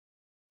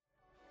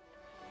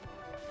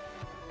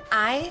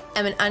I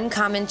am an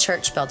uncommon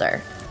church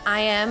builder. I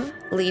am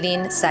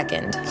leading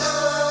second.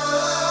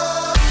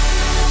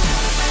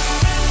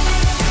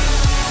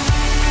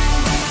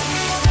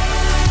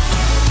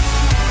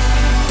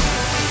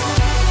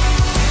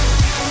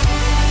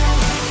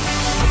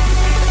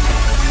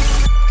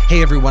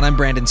 Hey everyone, I'm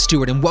Brandon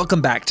Stewart, and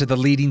welcome back to the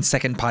Leading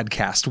Second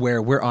podcast,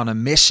 where we're on a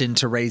mission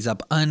to raise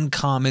up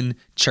uncommon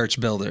church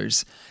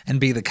builders and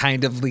be the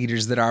kind of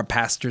leaders that our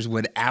pastors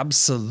would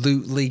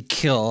absolutely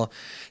kill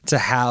to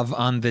have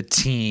on the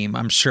team.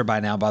 I'm sure by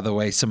now, by the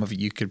way, some of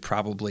you could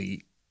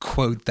probably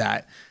quote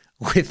that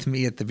with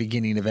me at the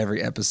beginning of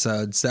every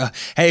episode. So,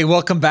 hey,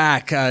 welcome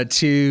back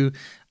to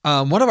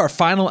one of our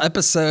final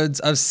episodes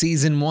of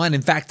season 1.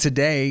 In fact,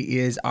 today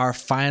is our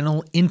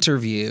final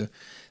interview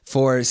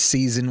for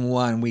season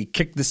 1. We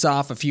kicked this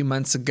off a few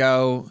months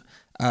ago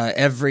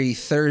every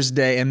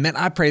Thursday. And man,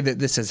 I pray that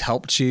this has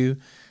helped you.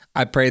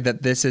 I pray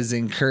that this has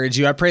encouraged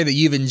you. I pray that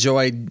you've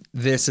enjoyed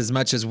this as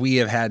much as we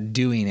have had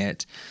doing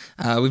it.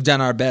 We've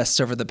done our best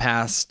over the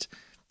past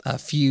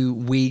few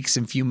weeks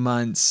and few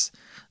months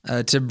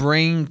to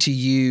bring to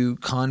you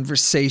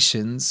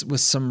conversations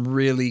with some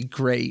really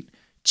great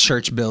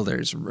church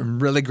builders,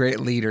 really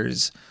great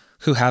leaders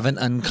who have an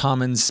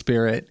uncommon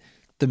spirit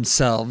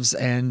themselves.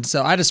 And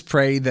so I just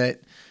pray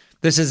that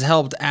this has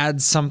helped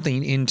add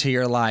something into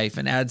your life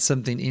and add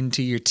something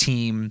into your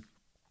team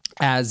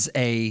as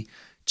a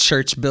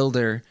church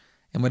builder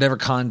in whatever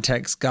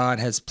context God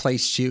has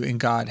placed you and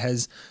God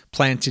has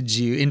planted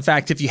you. In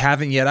fact, if you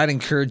haven't yet, I'd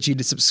encourage you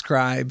to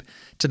subscribe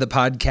to the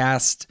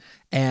podcast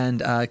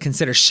and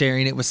consider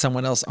sharing it with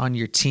someone else on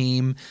your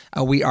team.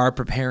 We are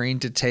preparing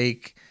to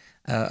take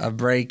a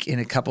break in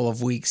a couple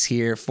of weeks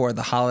here for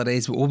the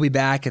holidays, but we'll be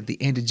back at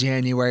the end of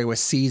January with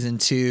season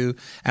 2,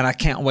 and I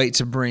can't wait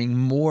to bring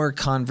more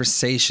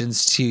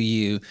conversations to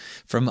you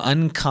from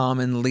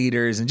uncommon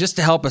leaders and just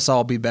to help us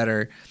all be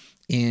better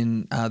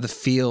in the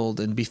field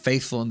and be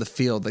faithful in the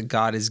field that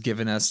God has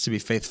given us to be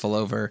faithful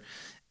over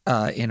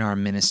in our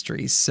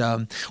ministries.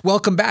 So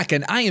welcome back.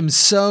 And I am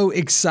so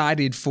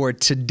excited for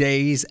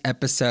today's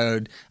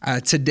episode.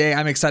 Today,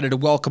 I'm excited to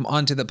welcome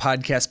onto the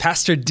podcast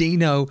Pastor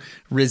Dino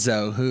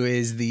Rizzo, who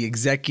is the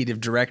executive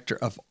director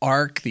of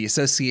ARC, the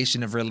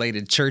Association of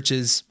Related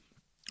Churches,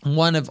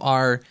 one of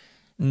our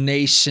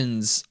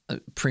nation's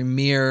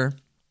premier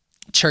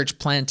church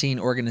planting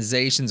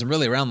organizations and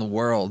really around the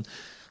world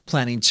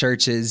planting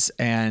churches.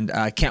 And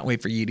I can't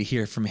wait for you to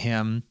hear from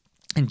him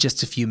in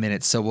just a few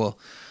minutes. So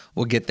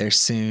we'll get there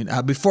soon.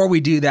 Before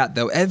we do that,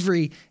 though,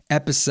 every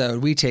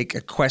episode we take a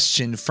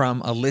question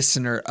from a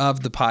listener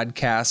of the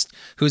podcast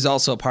who's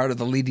also a part of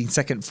the Leading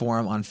Second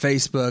Forum on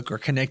Facebook or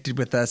connected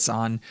with us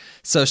on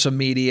social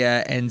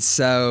media. And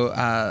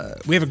so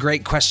we have a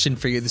great question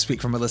for you this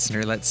week from a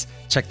listener. Let's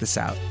check this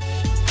out.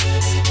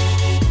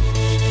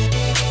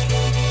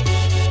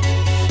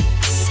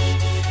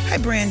 Hi,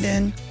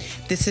 Brandon.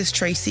 This is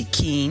Tracy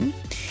Keene.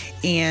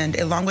 And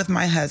along with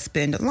my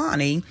husband,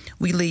 Lonnie,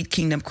 we lead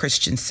Kingdom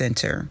Christian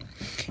Center.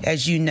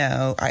 As you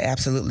know, I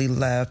absolutely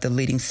love the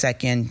Leading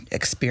Second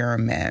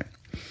experiment.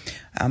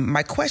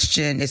 My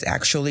question is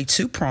actually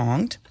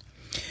two-pronged.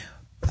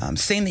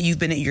 Seeing that you've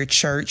been at your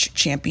church,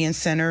 Champion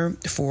Center,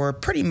 for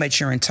pretty much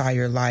your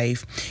entire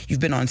life, you've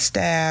been on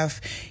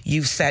staff,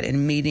 you've sat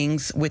in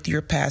meetings with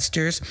your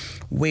pastors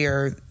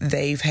where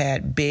they've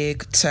had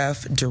big,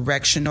 tough,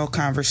 directional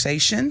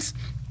conversations,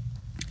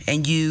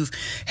 and you've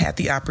had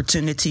the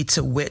opportunity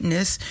to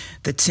witness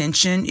the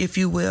tension, if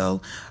you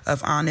will,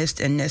 of honest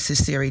and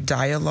necessary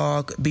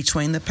dialogue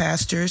between the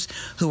pastors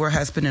who are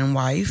husband and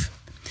wife.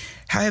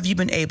 How have you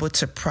been able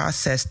to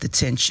process the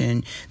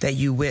tension that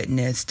you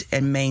witnessed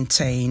and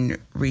maintain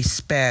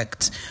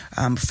respect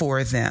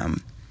for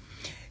them?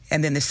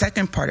 And then the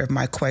second part of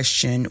my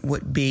question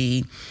would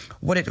be,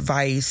 what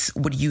advice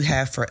would you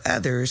have for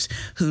others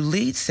who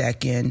lead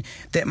second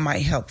that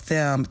might help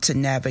them to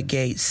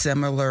navigate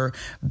similar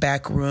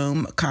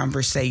backroom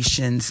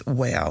conversations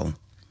well?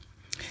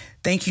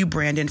 Thank you,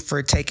 Brandon,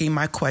 for taking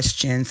my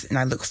questions, and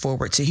I look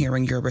forward to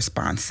hearing your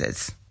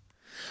responses.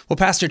 Well,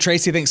 Pastor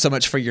Tracy, thanks so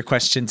much for your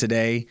question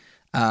today.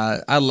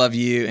 I love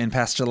you and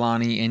Pastor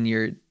Lonnie and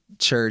your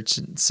church.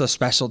 It's so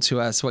special to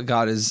us what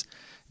God is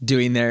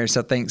doing there.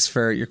 So thanks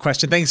for your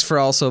question. Thanks for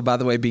also, by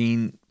the way,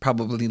 being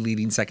probably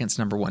Leading Second's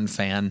 #1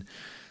 fan.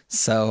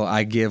 So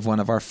I give one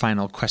of our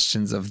final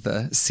questions of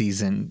the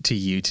season to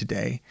you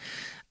today.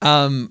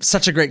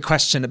 Such a great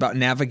question about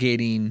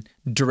navigating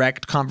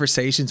direct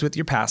conversations with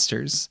your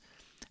pastors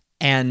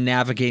and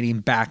navigating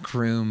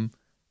backroom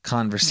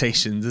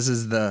conversations. This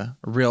is the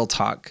real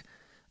talk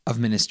of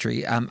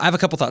ministry. I have a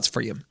couple thoughts for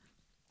you.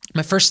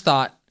 My first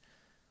thought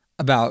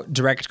about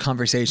direct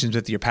conversations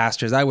with your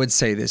pastors, I would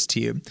say this to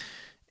you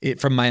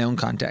from my own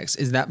context,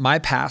 is that my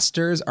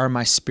pastors are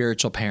my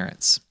spiritual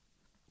parents.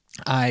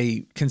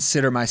 I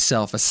consider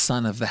myself a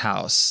son of the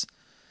house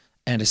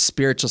and a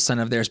spiritual son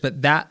of theirs,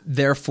 but that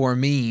therefore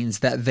means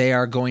that they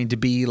are going to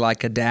be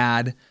like a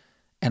dad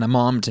and a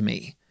mom to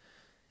me.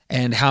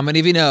 And how many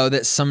of you know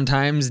that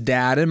sometimes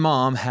dad and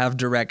mom have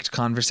direct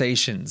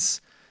conversations?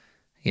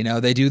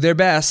 They do their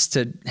best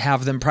to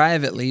have them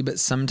privately, but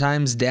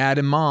sometimes dad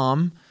and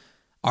mom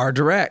are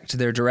direct.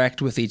 They're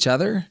direct with each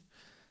other.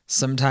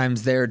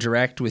 Sometimes they're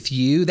direct with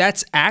you.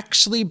 That's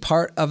actually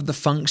part of the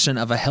function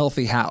of a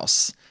healthy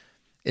house,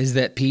 is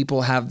that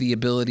people have the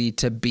ability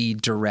to be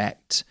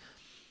direct.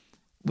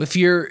 If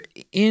you're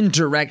in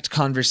direct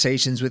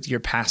conversations with your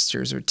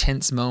pastors or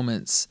tense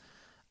moments,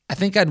 I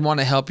think I'd want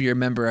to help you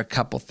remember a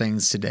couple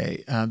things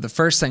today. The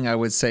first thing I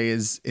would say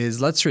is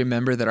let's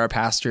remember that our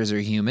pastors are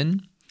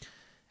human,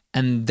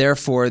 and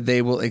therefore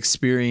they will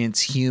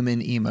experience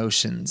human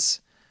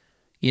emotions.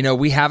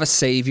 We have a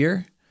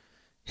Savior.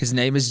 His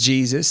name is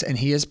Jesus, and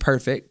he is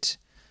perfect,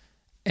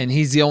 and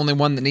he's the only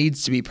one that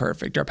needs to be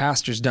perfect. Our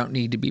pastors don't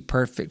need to be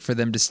perfect for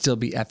them to still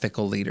be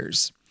ethical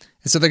leaders.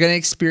 And so they're going to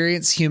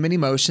experience human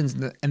emotions,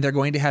 and they're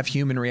going to have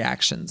human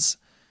reactions.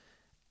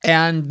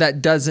 And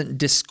that doesn't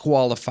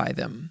disqualify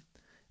them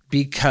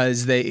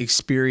because they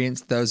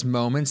experience those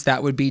moments.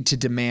 That would be to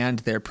demand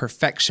their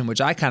perfection, which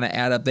I kind of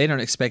add up. They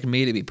don't expect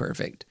me to be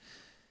perfect.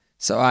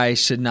 So I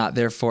should not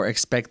therefore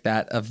expect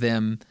that of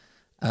them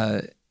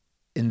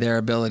in their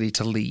ability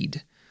to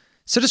lead.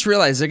 So just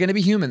realize they're going to be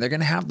human. They're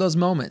going to have those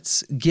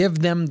moments. Give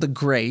them the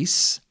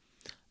grace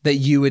that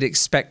you would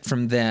expect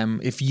from them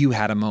if you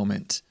had a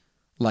moment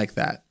like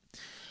that.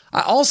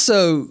 I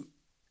also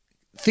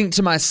think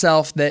to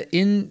myself that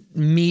in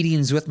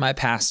meetings with my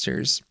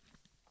pastors,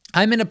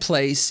 I'm in a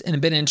place and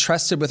have been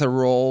entrusted with a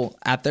role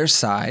at their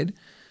side.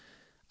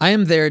 I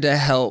am there to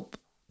help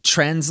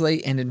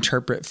translate and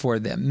interpret for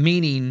them,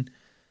 meaning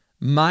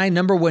my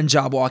number one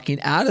job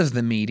walking out of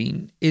the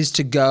meeting is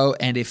to go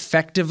and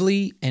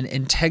effectively and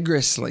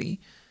integriously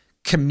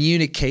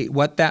communicate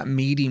what that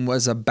meeting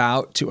was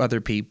about to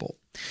other people.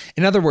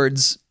 In other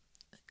words,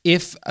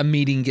 if a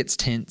meeting gets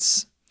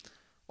tense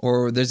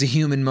or there's a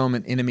human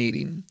moment in a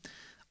meeting,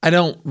 I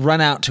don't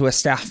run out to a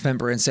staff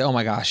member and say, "Oh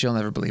my gosh, you'll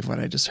never believe what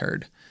I just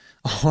heard."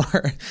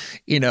 Or,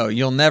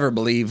 "You'll never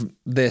believe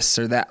this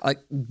or that."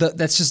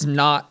 That's just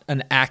not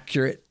an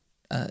accurate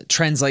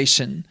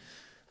translation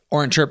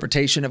or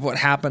interpretation of what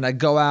happened. I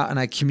go out and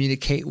I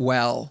communicate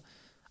well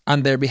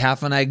on their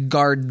behalf, and I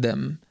guard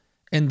them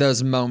in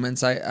those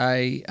moments.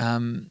 I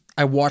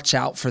watch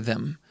out for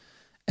them,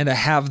 and I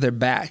have their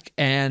back.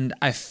 And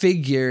I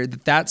figure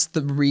that that's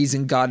the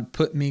reason God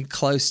put me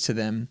close to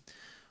them,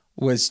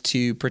 was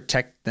to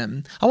protect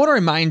them. I want to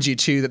remind you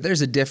too that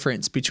there's a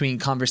difference between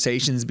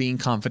conversations being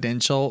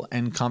confidential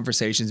and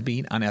conversations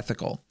being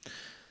unethical.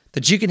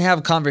 That you can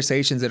have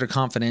conversations that are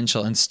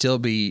confidential and still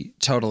be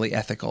totally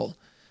ethical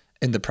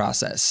in the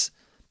process.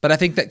 But I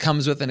think that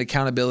comes with an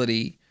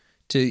accountability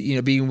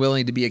to, being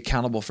willing to be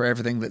accountable for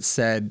everything that's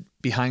said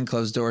behind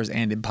closed doors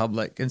and in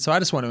public. And so I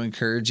just want to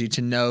encourage you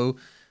to know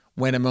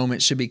when a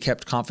moment should be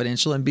kept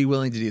confidential and be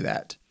willing to do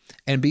that.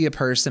 And be a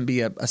person,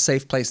 be a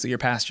safe place that your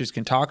pastors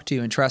can talk to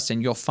and trust.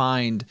 And you'll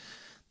find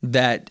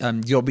that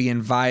you'll be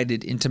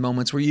invited into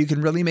moments where you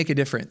can really make a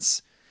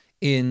difference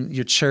in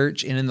your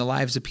church and in the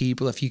lives of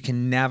people if you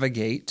can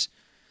navigate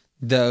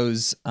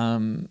those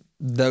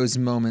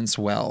moments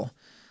well.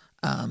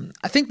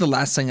 I think the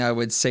last thing I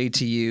would say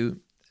to you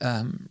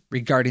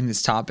regarding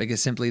this topic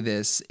is simply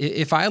this.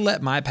 If I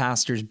let my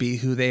pastors be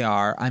who they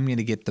are, I'm going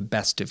to get the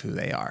best of who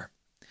they are.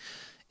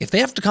 If they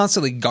have to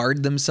constantly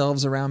guard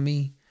themselves around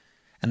me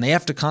and they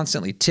have to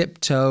constantly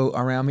tiptoe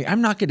around me,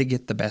 I'm not going to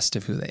get the best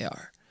of who they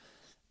are.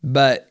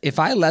 But if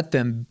I let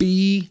them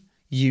be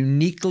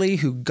uniquely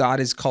who God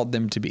has called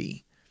them to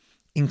be,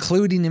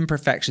 including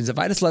imperfections, if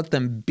I just let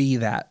them be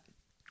that,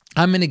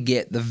 I'm going to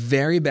get the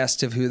very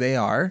best of who they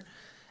are.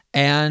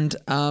 And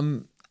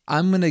I'm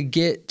going to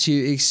get to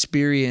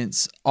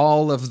experience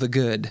all of the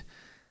good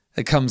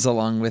that comes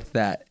along with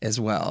that as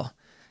well.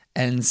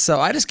 And so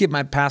I just give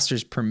my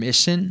pastors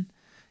permission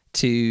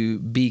to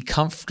be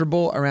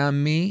comfortable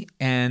around me,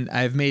 and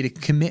I've made a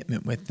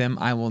commitment with them.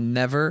 I will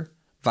never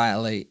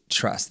violate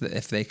trust. That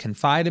if they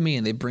confide in me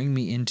and they bring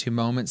me into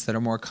moments that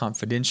are more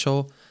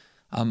confidential,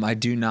 I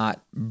do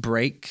not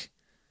break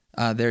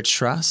their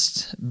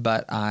trust,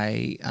 but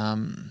I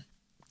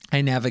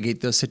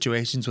navigate those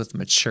situations with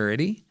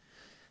maturity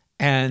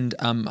and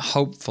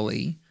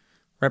hopefully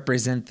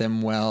represent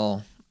them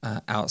well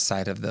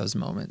outside of those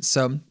moments.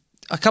 So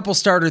a couple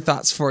starter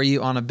thoughts for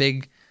you on a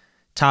big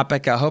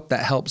topic. I hope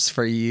that helps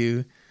for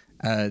you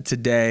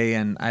today,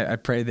 and I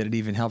pray that it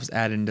even helps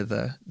add into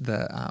the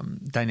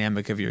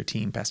dynamic of your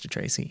team, Pastor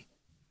Tracy.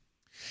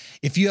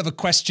 If you have a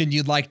question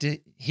you'd like to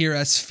hear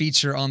us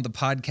feature on the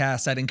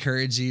podcast, I'd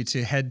encourage you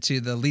to head to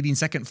the Leading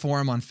Second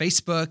Forum on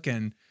Facebook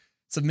and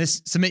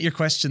submit your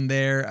question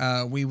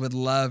there. We would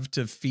love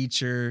to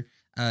feature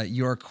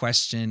your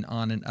question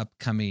on an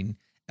upcoming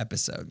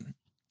episode.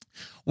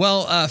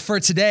 Well, for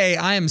today,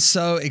 I am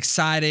so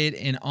excited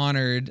and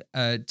honored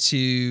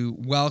to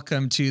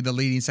welcome to the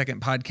Leading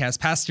Second podcast,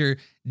 Pastor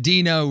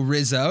Dino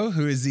Rizzo,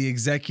 who is the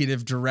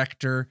executive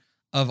director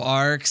of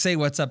ARC. Say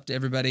what's up to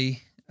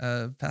everybody,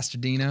 Pastor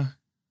Dino.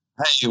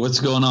 Hey, what's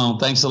going on?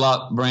 Thanks a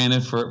lot,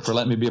 Brandon, for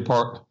letting me be a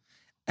part.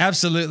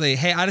 Absolutely.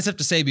 Hey, I just have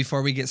to say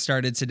before we get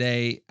started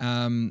today,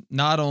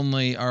 not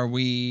only are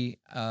we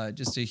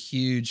just a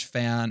huge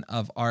fan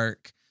of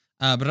ARC,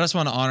 but I just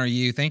want to honor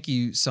you. Thank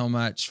you so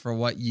much for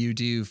what you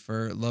do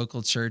for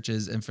local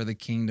churches and for the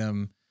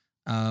kingdom.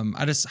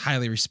 I just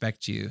highly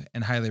respect you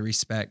and highly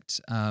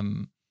respect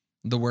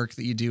the work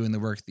that you do and the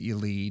work that you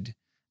lead,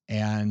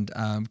 and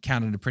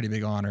count it a pretty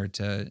big honor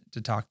to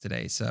talk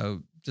today.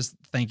 So just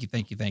thank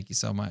you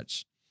so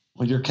much.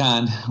 Well, you're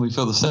kind. We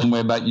feel the same way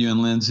about you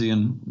and Lindsay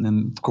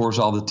and of course,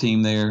 all the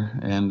team there,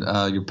 and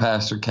your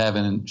pastor,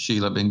 Kevin and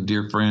Sheila, being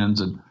dear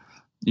friends. And,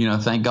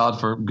 thank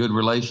God for good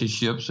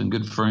relationships and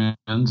good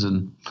friends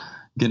and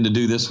getting to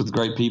do this with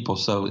great people.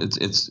 So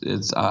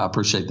it's I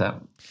appreciate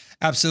that.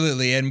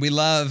 Absolutely. And we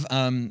love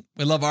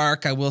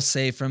ARC. I will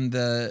say from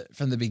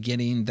the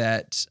beginning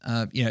that,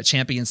 at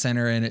Champion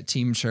Center and at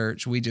Team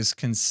Church, we just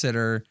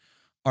consider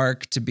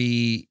ARC to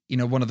be,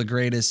 one of the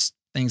greatest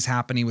things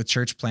happening with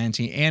church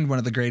planting and one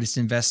of the greatest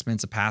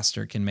investments a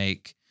pastor can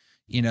make,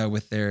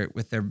 with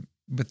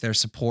their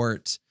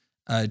support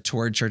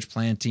toward church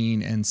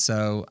planting. And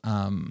so,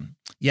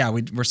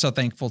 we're so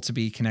thankful to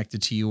be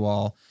connected to you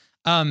all.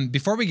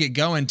 Before we get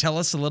going, tell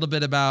us a little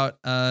bit about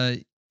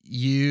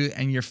you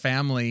and your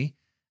family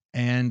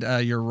and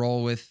your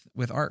role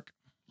with ARC.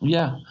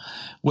 Yeah.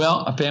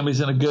 Well, our family's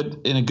in a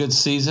good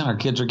season. Our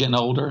kids are getting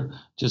older.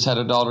 Just had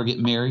a daughter get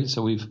married,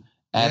 so we've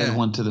added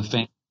one to the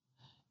family.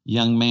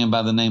 Young man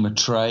by the name of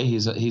Trey.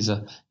 He's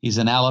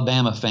an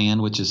Alabama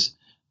fan, which is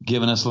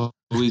giving us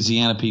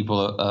Louisiana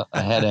people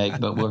a headache,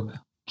 but we'll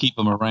keep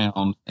them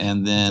around.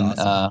 And then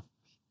awesome.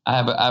 I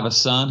have a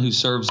son who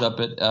serves up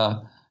at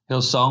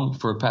Hillsong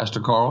for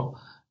Pastor Carl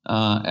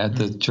at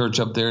the church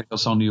up there in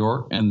Hillsong, New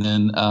York. And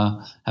then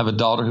have a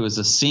daughter who is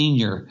a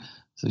senior,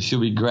 so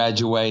she'll be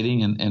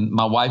graduating. And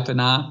my wife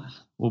and I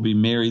will be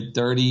married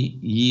 30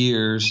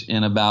 years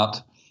in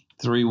about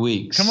 3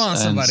 weeks. Come on,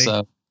 somebody.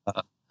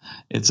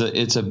 And so,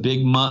 it's a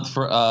big month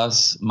for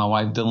us, my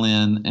wife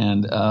Delynn,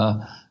 and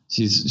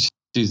she's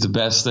the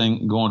best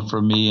thing going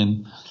for me,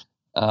 and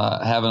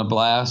having a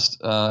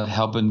blast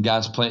helping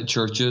guys plant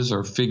churches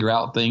or figure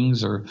out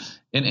things, and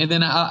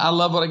then I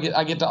love what I get.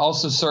 I get to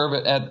also serve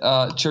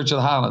at Church of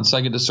the Highlands. So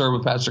I get to serve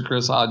with Pastor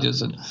Chris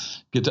Hodges and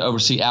get to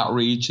oversee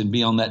outreach and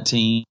be on that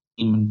team,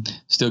 and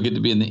still get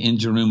to be in the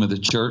engine room of the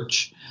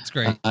church. It's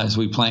great as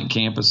we plant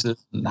campuses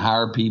and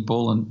hire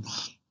people, and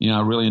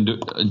I really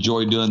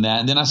enjoy doing that.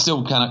 And then I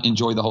still kind of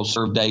enjoy the whole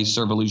Serve Day,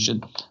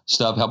 Servolution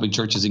stuff, helping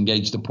churches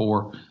engage the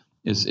poor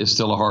is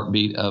still a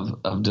heartbeat of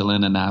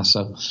Delynn and I.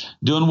 So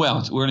doing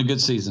well. We're in a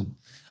good season.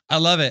 I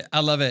love it.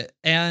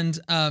 And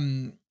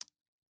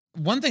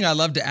one thing I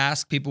love to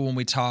ask people when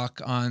we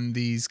talk on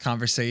these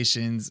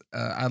conversations,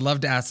 I love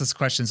to ask this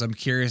question, so I'm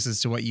curious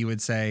as to what you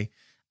would say.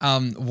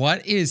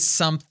 What is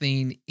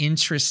something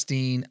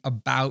interesting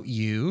about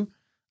you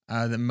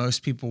that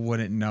most people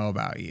wouldn't know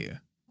about you?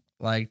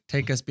 Like,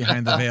 take us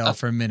behind the veil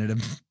for a minute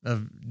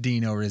of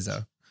Dino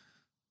Rizzo.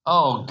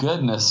 Oh,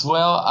 goodness.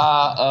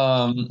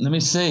 Well, let me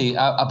see.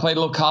 I played a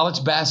little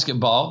college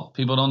basketball.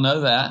 People don't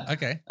know that.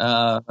 Okay.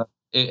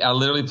 I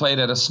literally played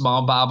at a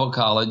small Bible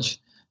college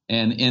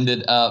and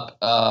ended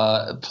up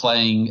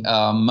playing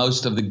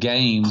most of the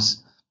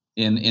games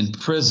in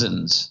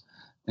prisons.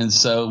 And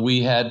so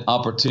we had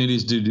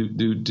opportunities to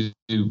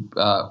do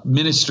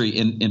ministry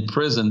in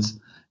prisons.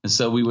 And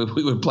so we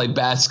would play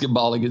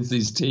basketball against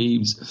these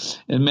teams.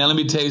 And man, let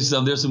me tell you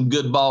something. There's some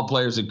good ball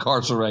players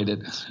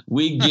incarcerated.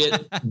 We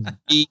get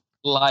beat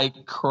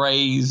like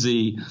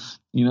crazy.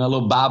 A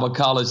little Bible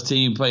college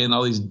team playing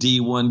all these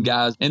D1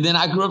 guys. And then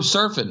I grew up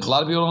surfing. A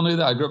lot of people don't know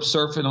that. I grew up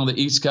surfing on the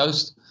East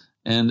Coast.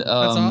 And, that's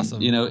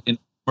awesome. In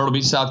Myrtle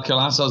Beach, South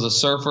Carolina. So I was a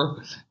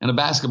surfer and a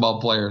basketball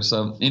player.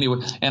 So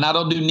anyway, and I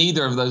don't do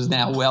neither of those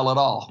now well at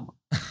all.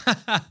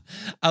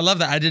 I love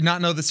that. I did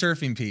not know the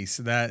surfing piece.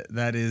 That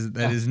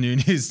is new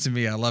news to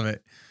me. I love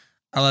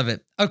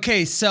it.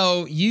 Okay,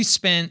 so you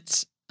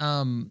spent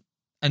a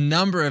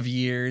number of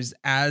years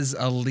as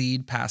a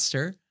lead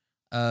pastor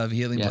of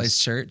Healing Place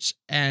Church,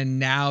 and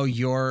now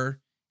you're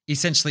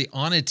essentially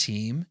on a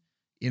team,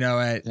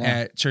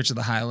 at Church of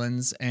the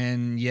Highlands,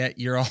 and yet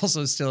you're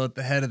also still at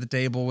the head of the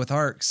table with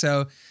ARC.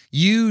 So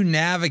you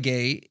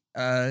navigate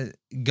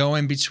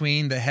going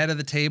between the head of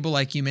the table,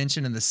 like you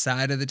mentioned, and the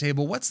side of the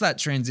table. What's that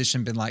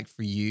transition been like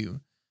for you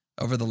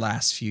over the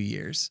last few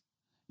years?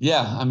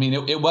 Yeah, I mean,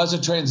 it was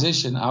a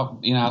transition.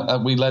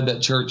 We led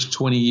that church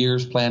 20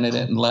 years, planted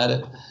it and led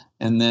it.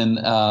 And then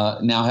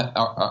now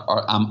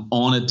I'm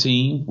on a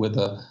team with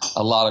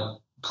a lot of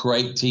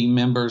great team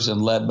members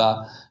and led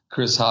by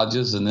Chris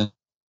Hodges. And then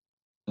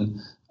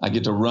I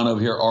get to run over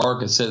here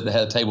ARC and sit at the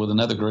head of the table with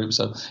another group.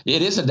 So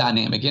it is a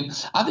dynamic. And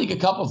I think a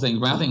couple of things,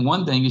 but I think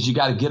one thing is you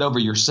got to get over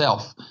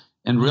yourself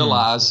and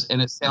realize,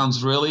 and it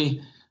sounds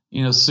really,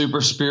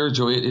 super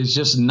spiritual. It's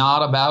just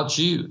not about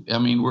you. I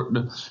mean,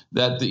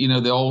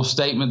 the old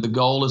statement, the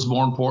goal is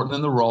more important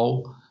than the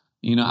role.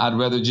 I'd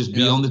rather just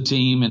be on the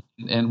team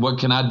and what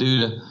can I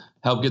do to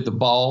help get the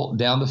ball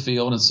down the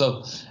field. And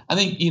so I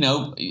think,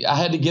 I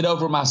had to get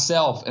over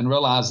myself and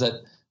realize that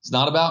it's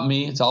not about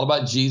me. It's all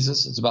about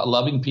Jesus. It's about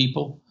loving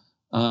people.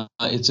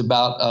 It's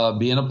about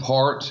being a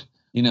part,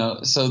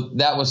 so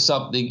that was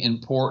something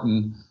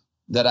important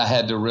that I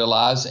had to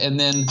realize. And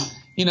then,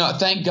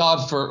 thank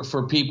God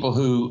for people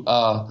who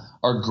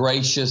are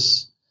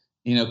gracious.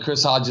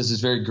 Chris Hodges is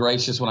very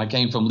gracious. When I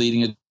came from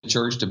leading a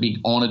church to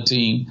be on a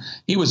team,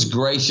 he was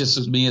gracious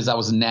with me as I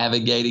was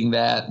navigating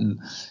that. And,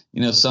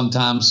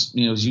 sometimes,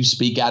 as you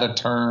speak out of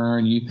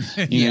turn, you're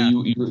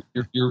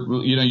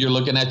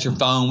looking at your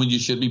phone when you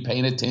should be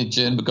paying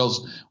attention,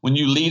 because when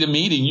you lead a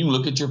meeting, you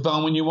look at your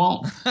phone when you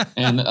want.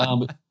 And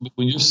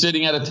when you're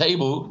sitting at a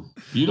table,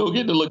 you don't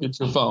get to look at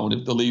your phone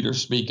if the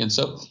leader's speaking.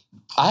 So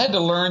I had to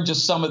learn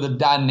just some of the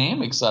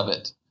dynamics of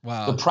it,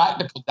 the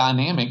practical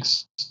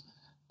dynamics.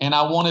 And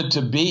I wanted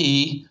to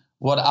be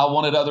what I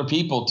wanted other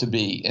people to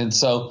be. And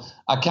so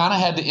I kind of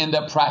had to end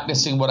up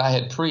practicing what I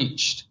had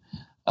preached.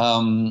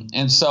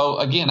 And so,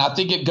 again, I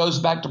think it goes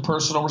back to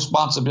personal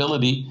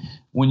responsibility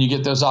when you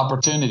get those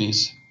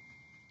opportunities.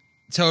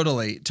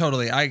 Totally.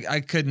 I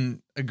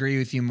couldn't agree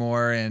with you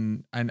more.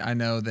 And I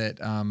know that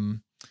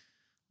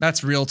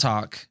that's real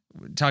talk.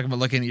 Talking about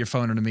looking at your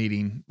phone in a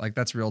meeting, like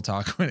that's real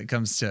talk when it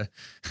comes to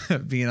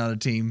being on a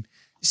team.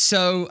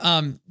 So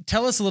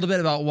tell us a little bit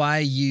about why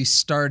you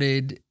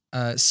started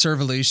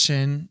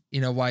Servolution,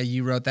 why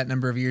you wrote that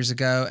number of years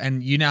ago,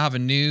 and you now have a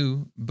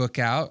new book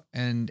out,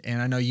 and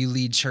I know you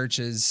lead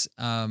churches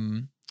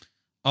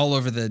all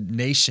over the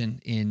nation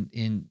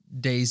in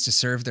days to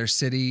serve their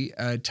city.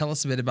 Tell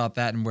us a bit about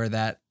that and where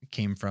that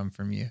came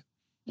from you.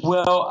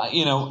 Well,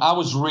 I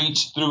was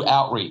reached through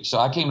outreach. So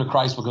I came to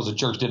Christ because the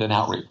church did an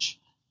outreach.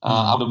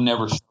 I would have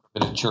never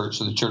been at church.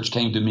 So the church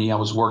came to me. I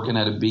was working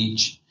at a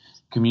beach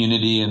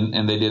community,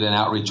 and they did an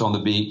outreach on the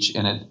beach,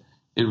 and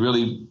it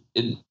really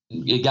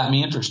got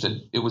me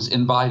interested. It was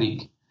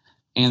inviting.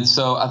 And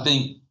so I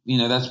think,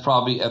 that's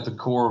probably at the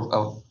core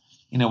of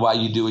why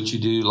you do what you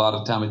do. A lot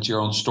of time it's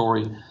your own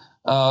story.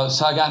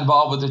 So I got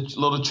involved with a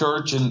little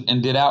church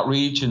and did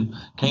outreach and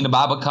came to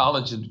Bible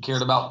college and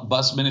cared about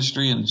bus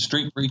ministry and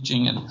street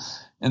preaching.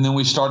 And then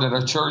we started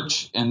our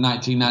church in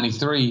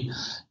 1993.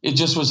 It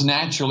just was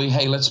naturally,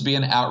 hey, let's be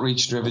an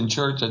outreach driven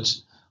church.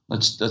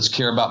 Let's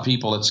care about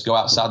people. Let's go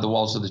outside the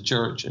walls of the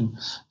church. And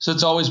so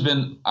it's always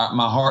been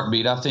my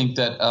heartbeat. I think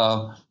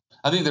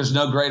there's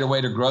no greater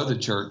way to grow the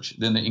church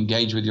than to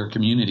engage with your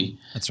community.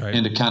 That's right.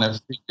 And to kind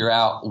of figure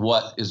out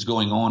what is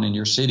going on in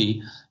your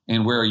city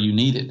and where are you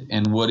needed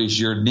and what is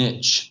your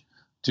niche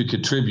to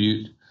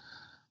contribute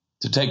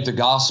to take the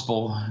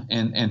gospel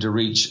and to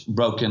reach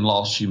broken,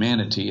 lost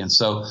humanity. And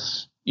so,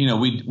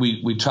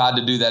 we tried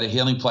to do that at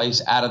Healing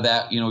Place. Out of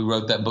that, we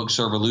wrote that book,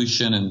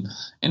 Servolution,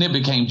 and it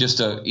became just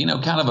a,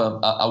 kind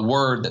of a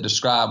word that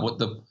described what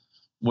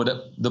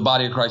the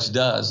body of Christ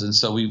does. And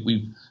so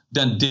we've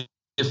done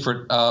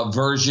different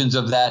versions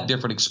of that,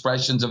 different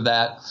expressions of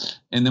that.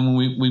 And then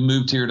when we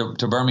moved here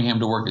to Birmingham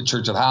to work at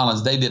Church of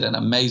Highlands, they did an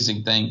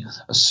amazing thing,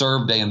 a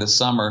serve day in the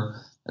summer.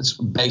 It's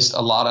based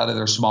a lot out of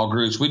their small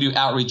groups. We do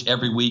outreach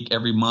every week,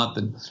 every month,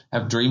 and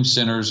have dream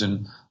centers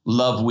and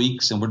love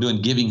weeks. And we're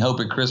doing Giving Hope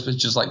at Christmas,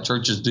 just like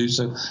churches do.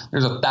 So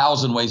there's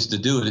 1,000 ways to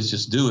do it. It's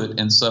just do it.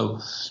 And so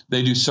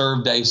they do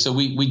serve day. So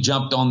we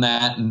jumped on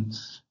that. And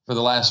for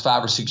the last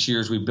 5 or 6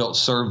 years, we built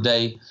serve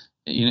day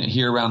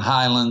here around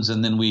Highlands,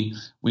 and then we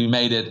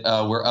made it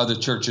where other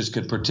churches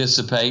could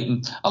participate,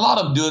 and a lot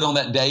of them do it on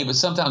that day, but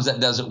sometimes that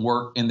doesn't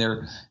work in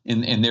their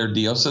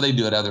deal, so they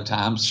do it other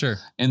times. Sure.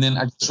 And then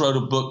I just wrote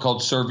a book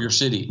called Serve Your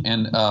City,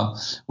 and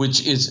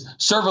which is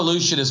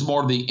Servolution is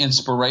more the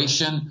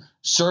inspiration.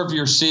 Serve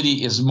Your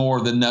City is more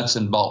the nuts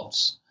and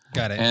bolts.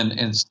 Got it.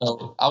 And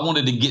so I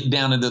wanted to get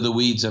down into the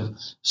weeds of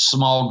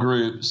small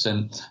groups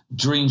and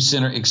Dream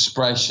Center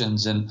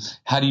expressions and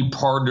how do you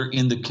partner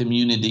in the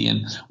community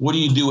and what do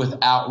you do with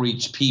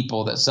outreach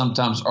people that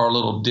sometimes are a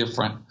little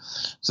different.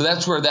 So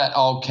that's where that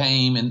all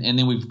came. And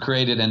then we've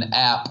created an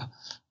app,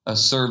 a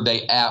Serve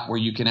Day app, where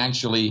you can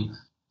actually,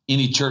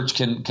 any church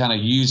can kind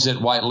of use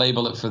it, white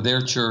label it for their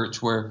church,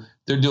 where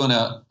they're doing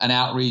an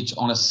outreach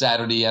on a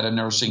Saturday at a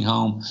nursing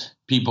home.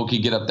 People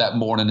can get up that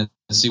morning and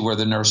see where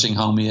the nursing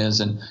home is,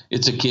 and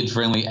it's a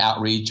kid-friendly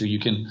outreach. Or you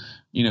can,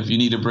 if you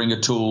need to bring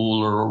a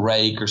tool or a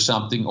rake or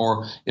something,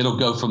 or it'll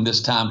go from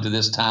this time to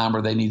this time,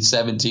 or they need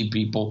 17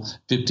 people,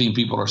 15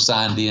 people are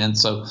signed in.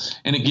 So,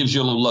 and it gives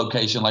you a little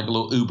location, like a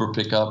little Uber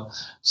pickup.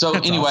 So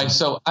that's anyway, awesome.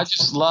 So I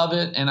just love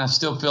it, and I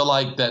still feel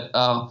like that.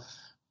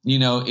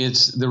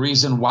 It's the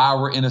reason why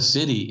we're in a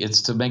city.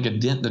 It's to make a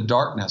dent in the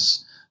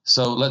darkness.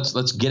 So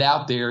let's get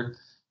out there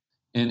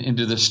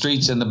into the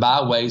streets and the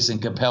byways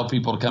and compel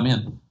people to come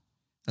in.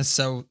 That's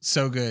so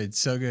good.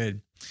 So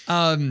good.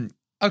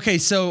 Okay.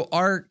 So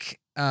ARC,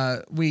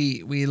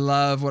 we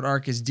love what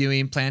ARC is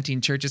doing,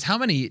 planting churches. How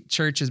many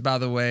churches, by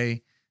the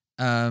way,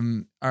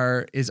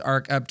 is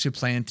ARC up to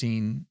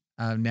planting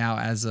now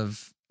as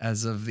of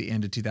the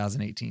end of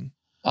 2018?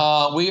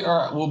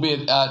 We'll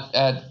be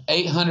at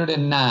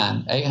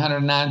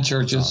 809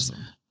 churches.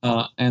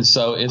 Awesome. And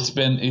so it's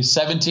been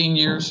 17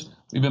 years.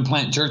 We've been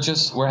planting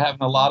churches. We're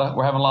having a lot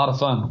of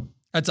fun.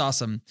 That's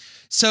awesome.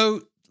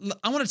 So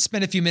I want to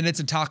spend a few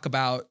minutes and talk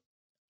about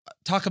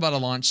talk about a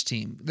launch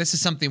team. This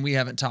is something we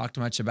haven't talked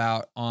much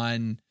about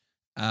on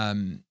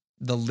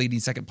the Leading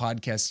Second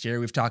podcast here.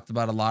 We've talked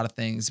about a lot of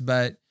things,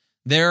 but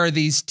there are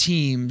these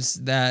teams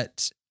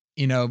that,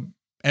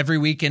 every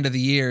weekend of the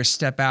year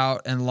step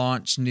out and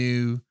launch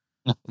new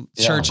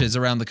churches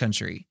around the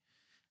country.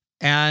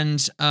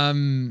 And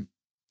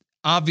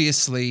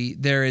obviously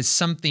there is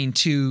something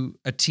to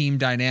a team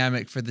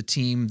dynamic for the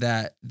team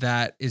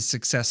that is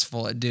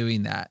successful at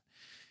doing that.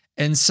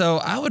 And so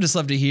I would just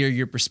love to hear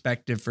your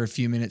perspective for a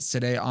few minutes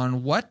today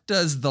on what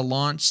does the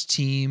launch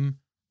team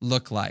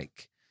look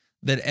like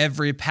that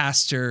every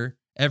pastor,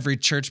 every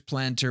church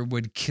planter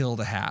would kill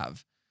to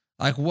have?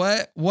 Like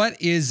what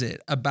is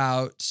it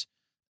about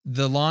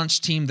the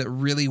launch team that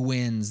really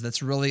wins,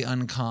 that's really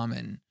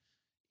uncommon?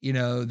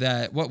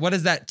 That what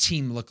does that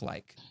team look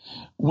like?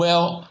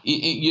 Well,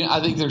 I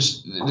think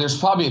there's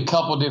probably a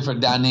couple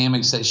different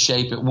dynamics that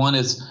shape it. One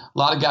is a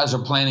lot of guys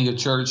are planning a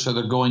church, so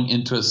they're going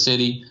into a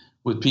city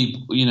with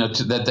people,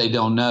 that they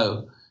don't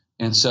know.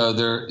 And so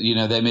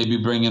they may be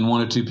bringing one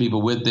or two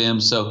people with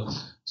them. So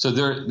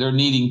they're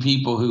needing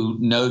people who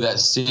know that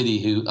city,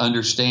 who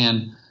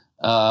understand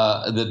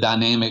the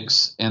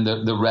dynamics and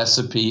the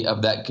recipe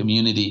of that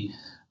community.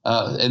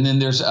 And then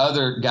there's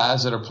other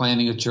guys that are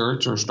planning a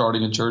church or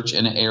starting a church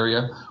in an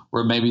area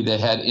where maybe they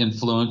had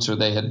influence, or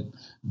they had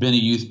been a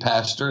youth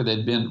pastor,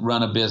 they'd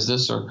run a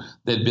business, or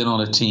they'd been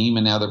on a team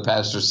and now their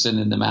pastor's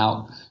sending them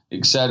out,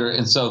 et cetera.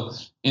 And so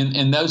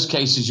in those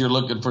cases, you're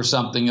looking for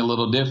something a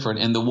little different.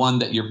 And the one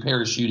that you're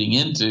parachuting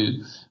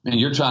into,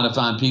 you're trying to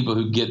find people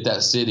who get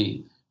that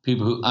city,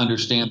 people who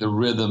understand the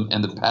rhythm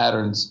and the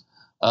patterns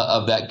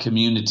of that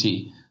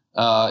community,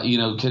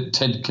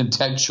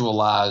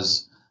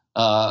 contextualize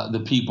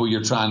the people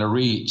you're trying to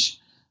reach.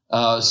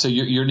 So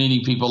you're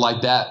needing people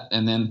like that.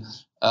 And then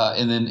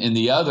in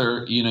the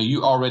other,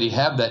 you already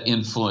have that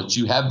influence,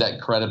 you have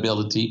that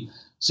credibility.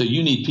 So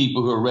you need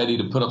people who are ready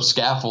to put up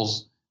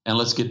scaffolds and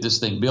let's get this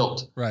thing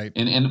built. Right.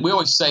 And we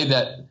always say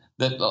that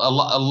a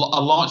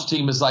launch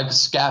team is like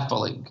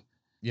scaffolding.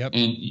 Yep.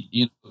 And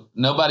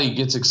nobody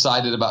gets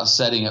excited about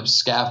setting up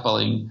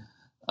scaffolding.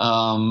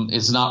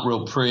 It's not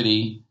real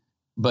pretty,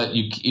 but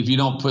if you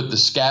don't put the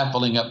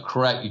scaffolding up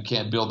correct, you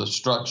can't build a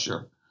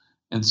structure.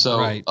 And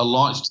so a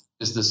launch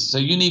is this. So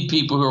you need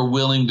people who are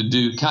willing to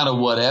do kind of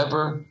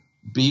whatever,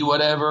 be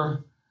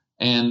whatever,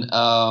 and then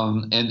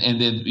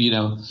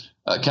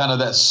kind of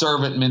that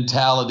servant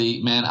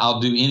mentality. Man, I'll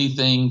do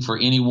anything for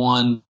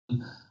anyone.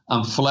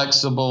 I'm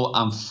flexible.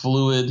 I'm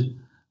fluid.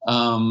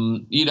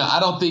 I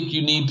don't think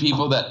you need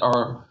people that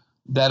are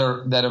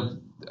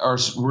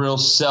real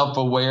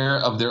self-aware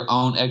of their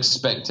own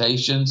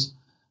expectations.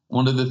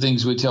 One of the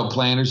things we tell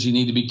planners, you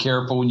need to be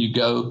careful when you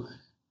go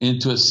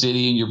into a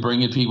city and you're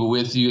bringing people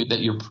with you, that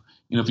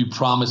if you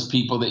promise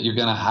people that you're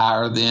going to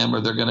hire them,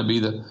 or they're going to be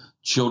the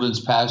children's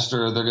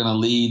pastor, or they're going to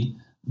lead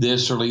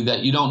this or lead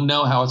that, you don't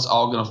know how it's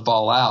all going to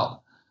fall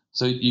out.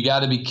 So you got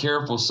to be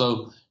careful.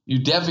 So you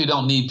definitely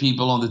don't need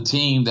people on the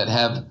team that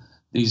have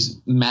these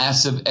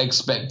massive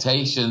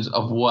expectations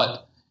of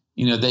what,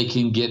 they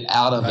can get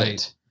out of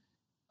it.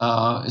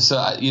 So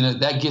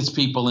that gets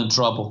people in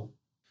trouble.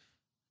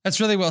 That's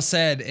really well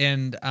said.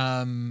 And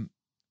I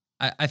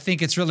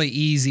think it's really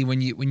easy when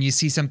you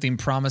see something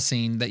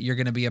promising that you're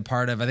going to be a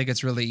part of. I think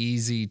it's really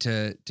easy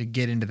to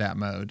get into that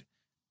mode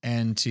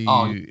and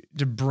to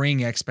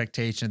bring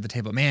expectation to the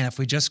table. Man, if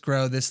we just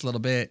grow this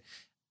little bit,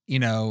 I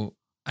know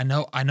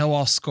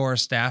I'll score a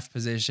staff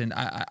position.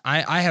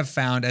 I have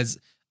found, as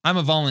I'm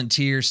a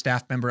volunteer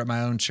staff member at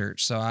my own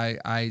church, so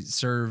I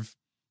serve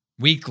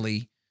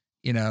weekly,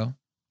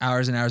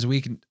 hours and hours a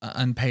week,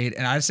 unpaid.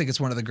 And I just think it's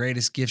one of the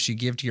greatest gifts you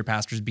give to your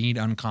pastors, being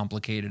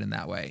uncomplicated in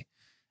that way,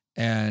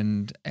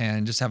 and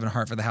just having a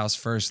heart for the house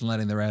first and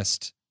letting the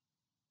rest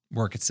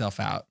work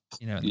itself out.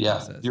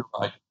 Process. You're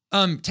right.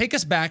 Take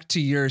us back to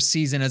your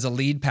season as a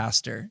lead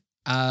pastor,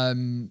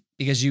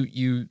 because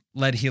you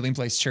led Healing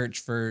Place Church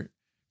for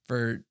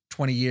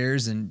 20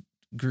 years and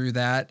grew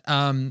that.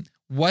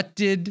 What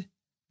did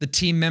the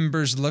team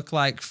members look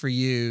like for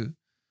you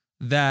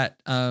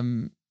that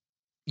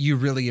you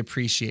really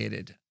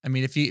appreciated? I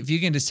mean, if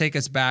you can just take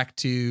us back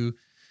to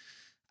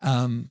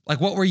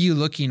what were you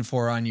looking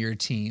for on your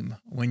team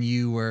when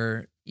you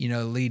were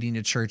leading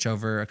a church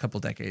over a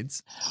couple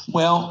decades?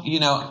 Well,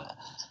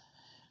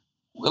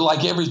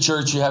 like every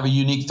church, you have a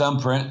unique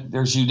thumbprint.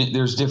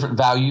 There's different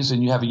values,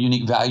 and you have a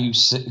unique value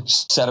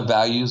set of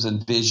values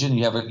and vision.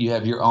 You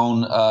have your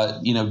own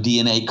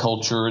DNA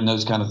culture and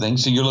those kind of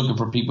things. So you're looking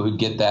for people who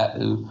get that,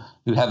 who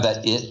have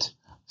that it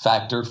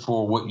factor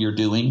for what you're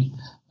doing.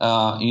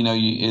 You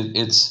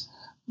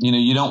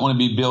don't want to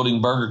be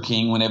building Burger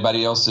King when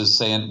everybody else is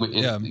saying,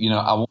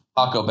 I want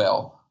Taco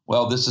Bell.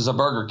 Well, this is a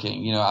Burger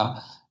King.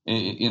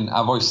 And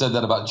I've always said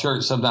that about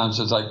church. Sometimes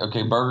it's like,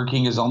 okay, Burger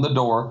King is on the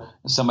door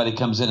and somebody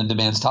comes in and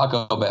demands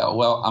Taco Bell.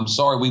 Well, I'm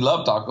sorry, we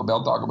love Taco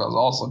Bell. Taco Bell is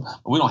awesome,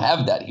 but we don't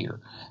have that here.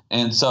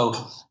 And so,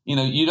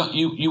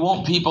 you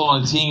want people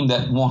on a team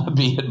that want to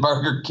be at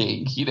Burger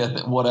King,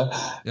 that want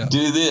to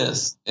do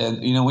this.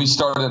 And, we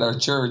started our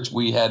church,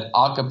 we had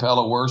a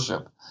cappella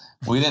worship.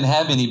 We didn't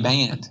have any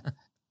band.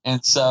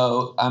 And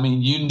so, I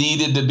mean, you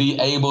needed to be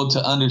able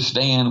to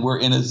understand we're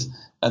in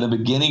a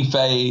beginning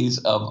phase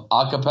of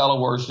a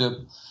cappella worship.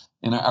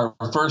 And our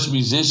first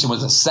musician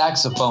was a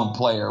saxophone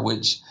player,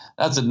 which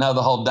that's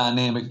another whole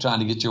dynamic, trying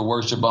to get your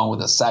worship on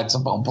with a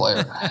saxophone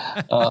player.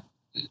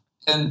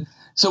 And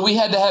so we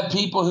had to have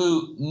people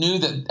who knew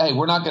that, hey,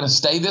 we're not going to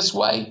stay this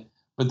way,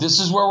 but this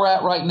is where we're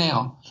at right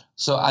now.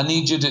 So I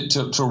need you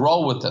to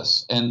roll with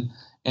us and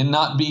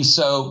not be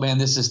so, man,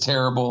 this is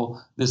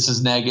terrible. This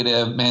is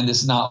negative. Man,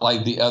 this is not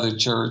like the other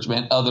church.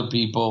 Man, other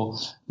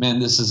people. Man,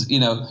 this is, you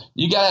got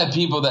to have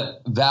people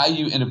that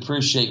value and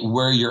appreciate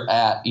where you're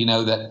at,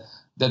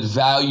 that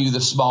value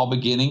the small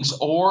beginnings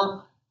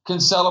or can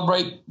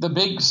celebrate the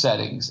big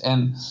settings.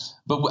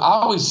 But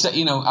I always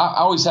say, I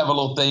always have a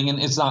little thing, and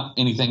it's not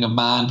anything of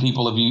mine.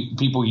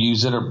 People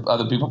use it, or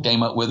other people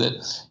came up with it.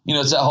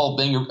 It's that whole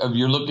thing of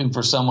you're looking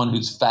for someone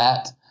who's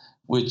fat,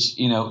 which,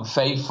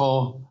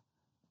 faithful.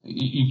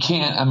 You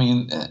can't. I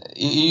mean,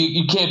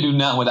 you can't do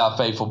nothing without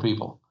faithful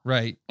people.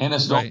 Right. And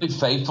it's not only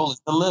faithful,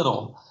 it's the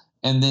little.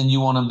 And then you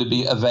want them to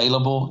be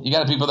available. You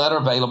got people that are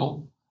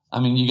available. I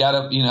mean, you got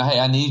to, hey,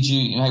 I need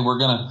you. Hey, we're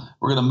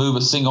gonna move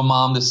a single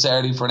mom this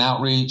Saturday for an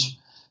outreach.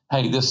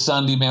 Hey, this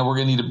Sunday, man, we're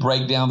gonna need to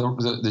break down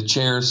the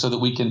chairs so that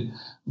we can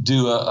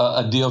do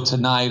a deal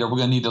tonight, or we're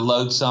gonna need to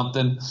load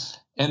something.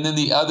 And then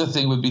the other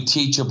thing would be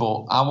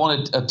teachable. I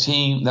wanted a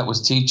team that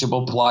was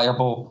teachable,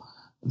 pliable,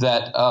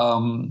 that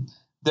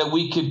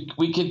we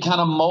could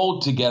kind of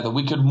mold together.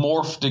 We could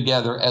morph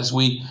together as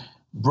we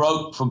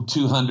broke from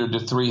 200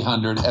 to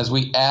 300, as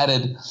we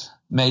added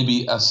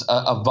maybe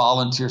a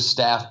volunteer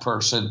staff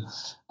person.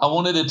 I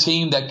wanted a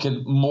team that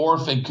could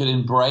morph and could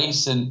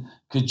embrace and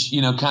could,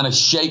 kind of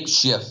shape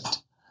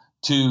shift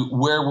to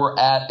where we're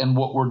at and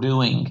what we're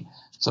doing.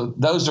 So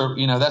those are,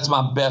 that's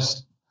my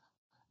best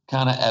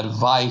kind of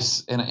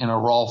advice in a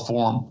raw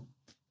form.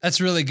 That's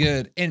really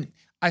good. And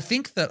I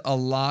think that a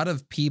lot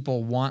of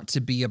people want to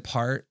be a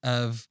part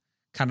of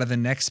kind of the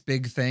next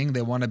big thing.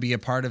 They want to be a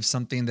part of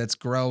something that's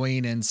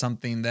growing and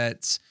something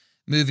that's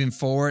moving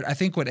forward. I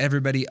think what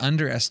everybody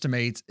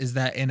underestimates is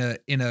that in a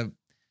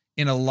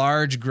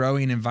large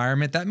growing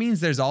environment, that means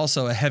there's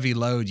also a heavy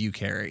load you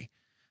carry.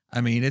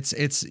 I mean, it's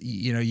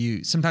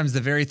you sometimes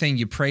the very thing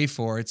you pray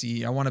for,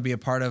 I want to be a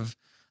part of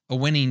a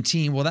winning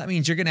team. Well, that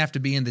means you're going to have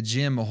to be in the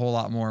gym a whole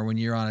lot more when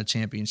you're on a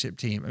championship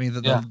team. I mean,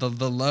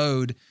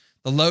 the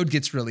load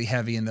gets really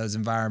heavy in those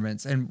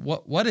environments. And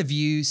what have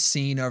you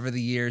seen over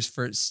the years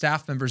for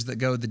staff members that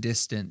go the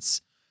distance,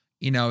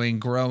 in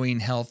growing,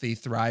 healthy,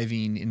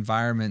 thriving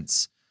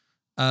environments?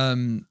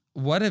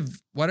 What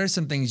are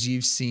some things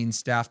you've seen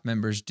staff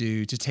members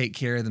do to take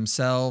care of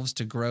themselves,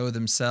 to grow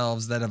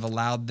themselves, that have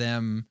allowed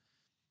them,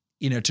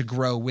 to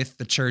grow with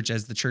the church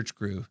as the church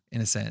grew, in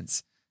a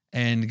sense,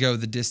 and go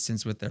the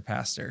distance with their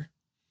pastor?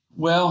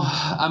 Well,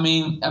 I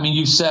mean,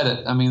 you said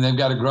it. I mean, they've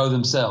got to grow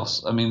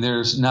themselves. I mean,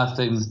 there's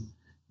nothing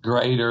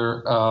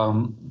greater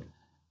than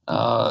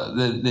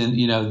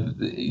you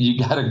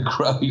got to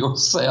grow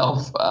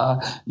yourself.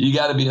 You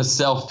got to be a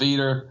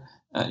self-feeder.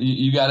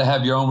 You got to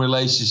have your own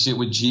relationship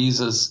with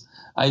Jesus.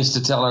 I used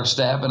to tell our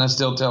staff, and I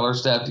still tell our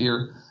staff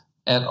here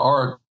at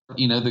ARC,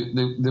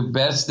 the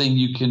best thing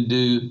you can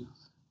do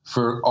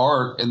for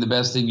ARC and the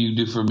best thing you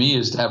do for me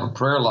is to have a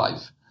prayer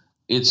life.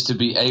 It's to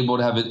be able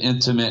to have an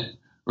intimate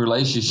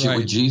relationship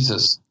with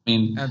Jesus. I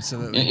mean,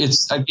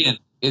 absolutely.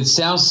 It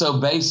sounds so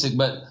basic,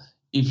 but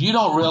if you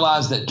don't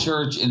realize that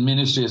church and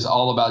ministry is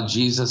all about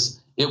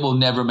Jesus, it will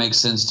never make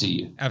sense to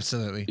you.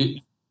 Absolutely.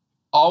 You'll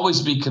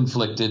always be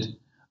conflicted.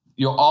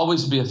 You'll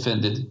always be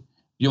offended.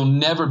 You'll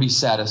never be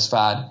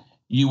satisfied.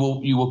 You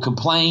will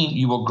complain.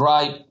 You will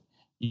gripe.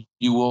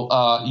 You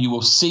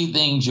will see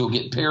things. You'll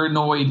get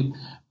paranoid.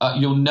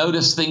 You'll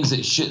notice things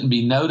that shouldn't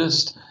be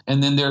noticed.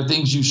 And then there are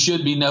things you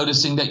should be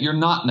noticing that you're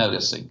not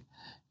noticing.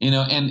 And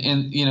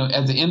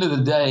at the end of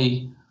the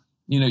day,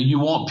 you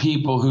want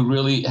people who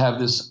really have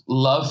this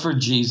love for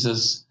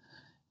Jesus,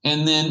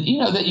 and then,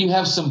 that you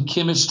have some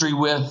chemistry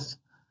with,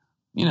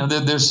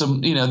 there's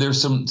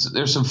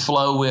some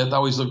flow with. I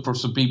always look for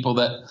some people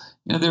that,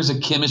 there's a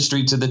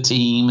chemistry to the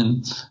team.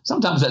 And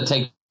sometimes that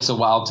takes a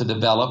while to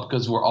develop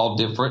because we're all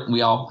different and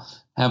we all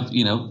have,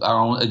 our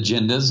own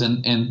agendas,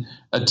 and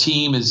a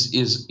team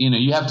is,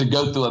 you have to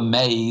go through a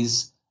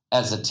maze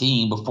as a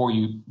team before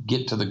you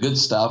get to the good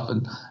stuff.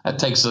 And that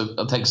takes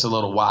a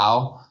little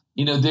while.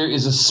 There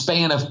is a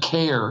span of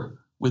care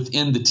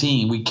within the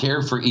team. We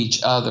care for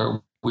each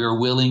other. We are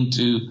willing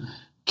to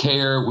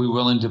care. We're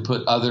willing to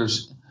put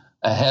others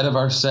ahead of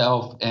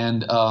ourselves.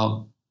 And,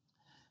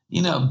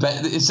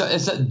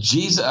 it's a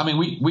Jesus. I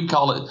mean, we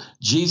call it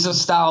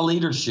Jesus style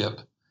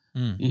leadership.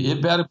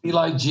 It better be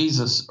like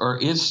Jesus, or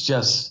it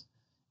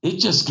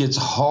just gets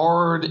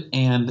hard,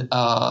 and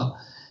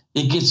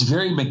it gets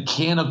very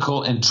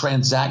mechanical and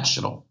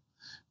transactional,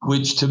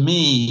 which to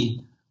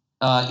me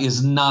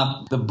is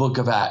not the book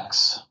of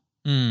Acts.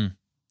 I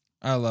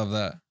love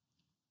that.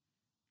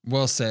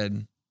 Well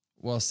said.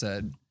 Well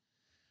said.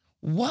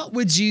 What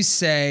would you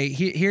say?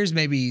 Here's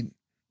maybe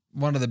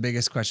one of the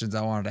biggest questions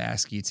I wanted to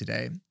ask you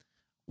today.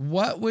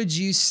 What would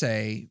you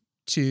say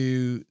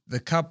to the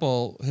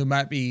couple who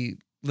might be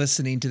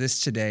listening to this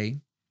today,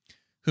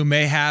 who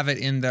may have it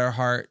in their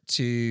heart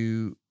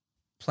to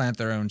plant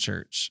their own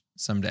church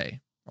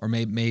someday, or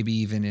maybe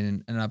even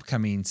in an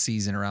upcoming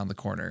season around the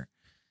corner,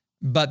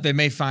 but they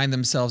may find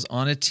themselves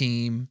on a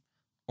team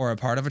or a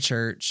part of a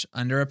church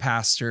under a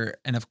pastor,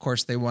 and of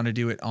course they want to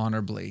do it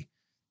honorably.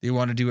 They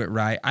want to do it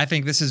right. I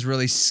think this is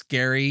really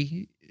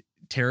scary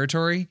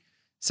territory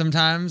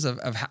sometimes of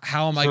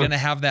how am I going to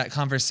have that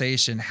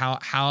conversation? How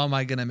am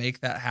I going to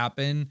make that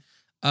happen?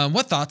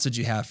 What thoughts would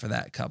you have for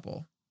that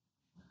couple?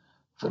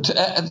 For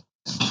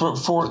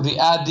the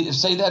idea,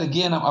 say that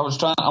again. I want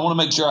to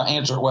make sure I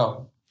answer it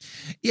well.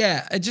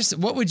 Yeah. Just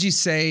what would you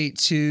say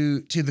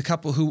to the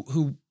couple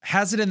who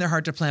has it in their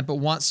heart to plant, but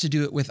wants to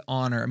do it with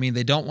honor? I mean,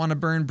 they don't want to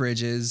burn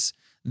bridges.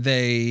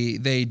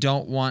 They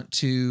don't want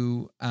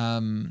to,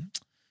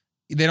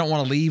 they don't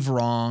want to leave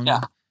wrong. Yeah.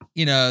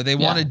 They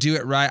want to do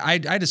it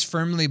right. I just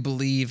firmly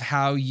believe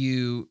how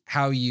you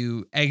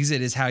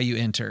exit is how you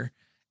enter,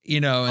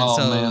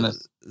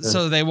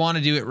 so they want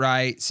to do it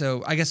right.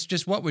 So I guess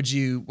just what have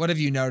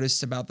you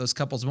noticed about those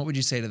couples, and what would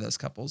you say to those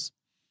couples?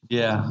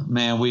 Yeah,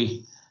 man,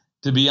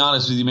 to be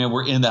honest with you, man,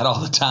 we're in that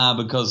all the time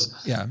because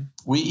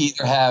we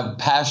either have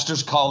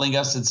pastors calling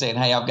us and saying,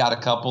 hey, I've got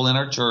a couple in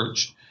our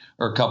church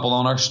or a couple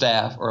on our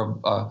staff,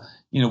 or,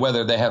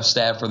 whether they have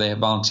staff or they have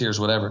volunteers,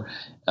 whatever,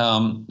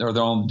 or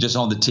they're just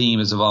on the team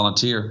as a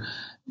volunteer,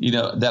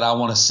 that I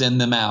want to send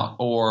them out,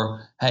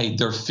 or, hey,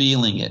 they're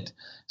feeling it.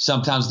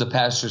 Sometimes the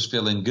pastor's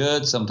feeling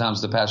good.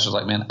 Sometimes the pastor's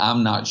like, man,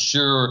 I'm not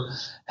sure.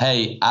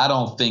 Hey, I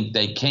don't think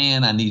they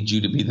can. I need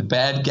you to be the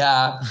bad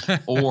guy.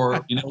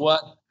 Or, you know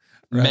what?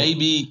 Right.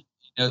 Maybe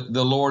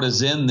the Lord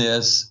is in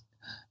this.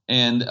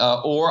 And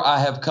or I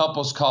have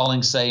couples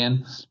calling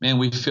saying, man,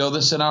 we feel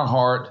this in our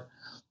heart.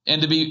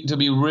 And to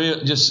be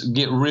real, just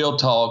get real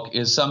talk,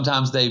 is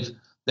sometimes they've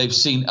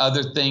seen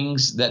other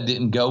things that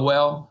didn't go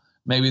well.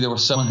 Maybe there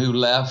was someone who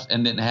left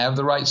and didn't have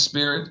the right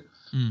spirit,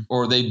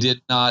 or they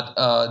did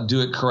not do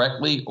it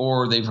correctly,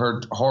 or they've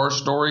heard horror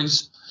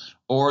stories,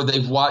 or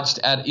they've watched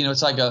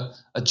it's like a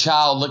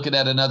child looking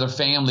at another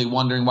family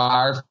wondering why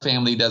our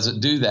family doesn't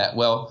do that.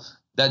 Well,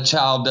 that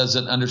child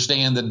doesn't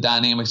understand the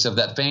dynamics of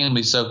that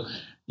family. So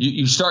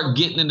you start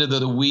getting into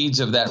the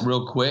weeds of that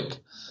real quick.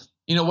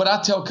 What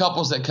I tell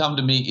couples that come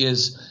to me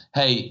is,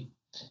 hey,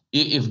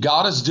 if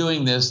God is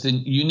doing this,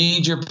 then you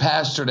need your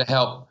pastor to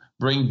help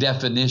bring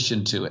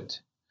definition to it.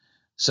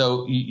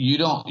 So you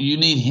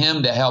need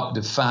him to help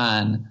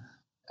define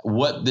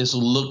what this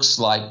looks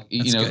like.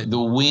 That's good. The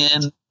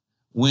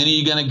when are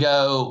you going to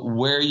go?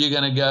 Where are you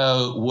going to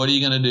go? What are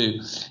you going to do?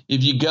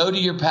 If you go to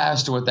your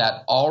pastor with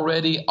that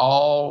already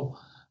all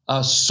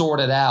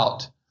sorted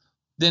out,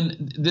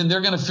 then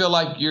they're going to feel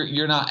like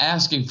you're not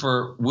asking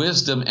for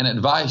wisdom and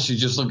advice. You're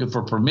just looking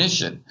for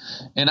permission.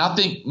 And I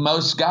think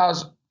most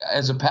guys,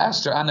 as a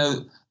pastor, I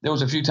know there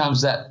was a few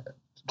times that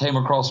came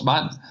across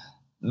my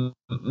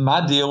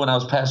deal when I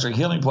was pastoring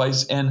Healing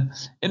Place, and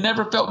it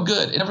never felt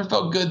good. It never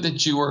felt good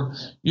that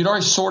you'd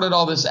already sorted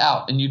all this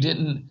out, and you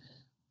didn't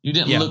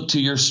look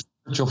to your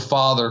spiritual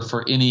father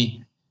for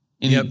any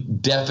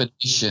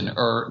definition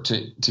or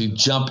to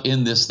jump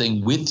in this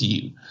thing with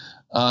you.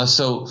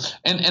 So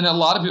a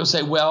lot of people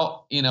say,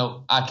 well,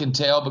 I can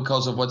tell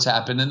because of what's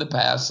happened in the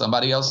past.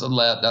 Somebody else had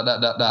left.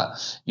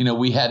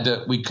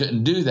 We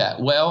couldn't do that.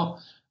 Well,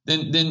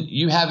 then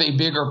you have a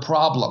bigger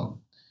problem.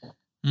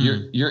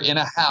 You're in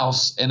a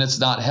house and it's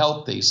not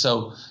healthy.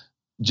 So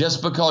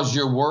just because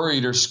you're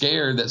worried or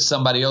scared that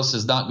somebody else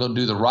is not going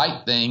to do the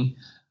right thing,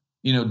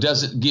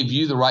 doesn't give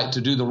you the right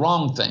to do the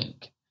wrong thing.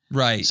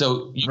 Right.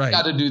 So you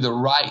got to do the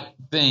right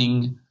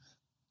thing.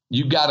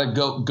 You got to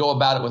go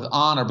about it with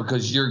honor,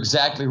 because you're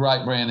exactly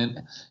right,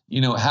 Brandon.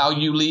 How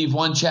you leave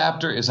one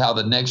chapter is how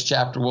the next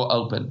chapter will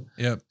open.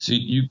 Yep. So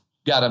you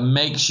got to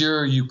make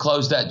sure you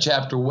close that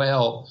chapter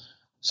well,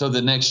 so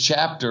the next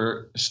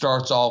chapter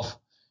starts off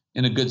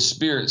in a good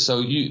spirit. So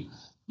you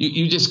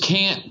just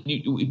can't,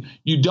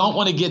 you don't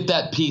want to get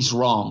that piece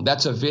wrong.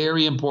 That's a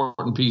very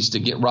important piece to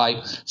get right.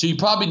 So you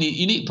probably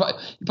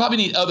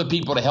need other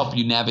people to help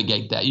you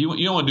navigate that. You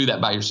don't want to do that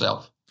by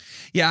yourself.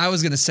 Yeah, I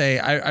was going to say,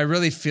 I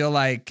really feel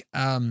like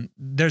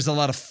there's a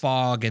lot of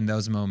fog in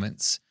those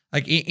moments.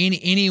 Like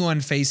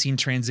anyone facing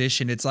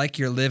transition, it's like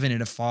you're living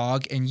in a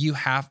fog, and you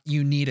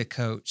need a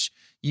coach.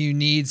 You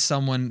need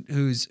someone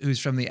who's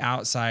from the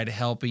outside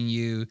helping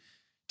you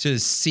to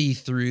see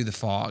through the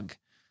fog.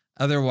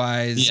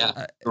 Otherwise,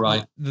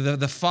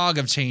 the fog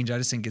of change, I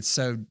just think it's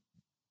so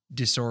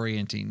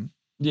disorienting.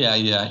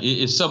 Yeah.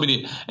 It's so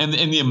many, and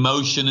the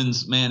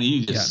emotions, man,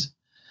 you just,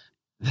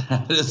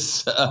 that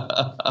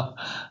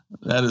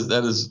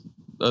is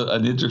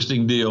an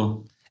interesting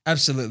deal.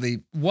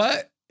 Absolutely.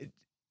 What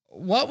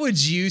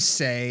would you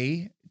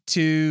say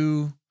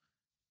to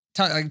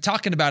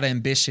talking about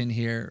ambition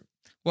here?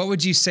 What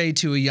would you say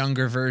to a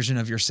younger version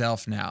of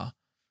yourself now?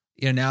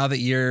 Now that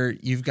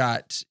you've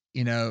got,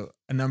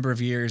 a number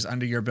of years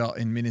under your belt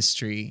in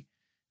ministry,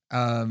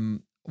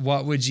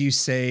 what would you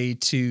say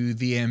to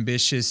the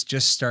ambitious,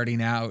 just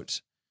starting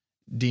out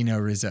Dino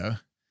Rizzo?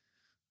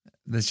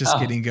 that's just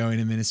getting going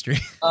in ministry?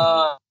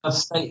 Calm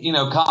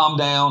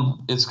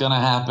down. It's going to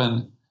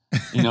happen.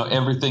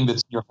 Everything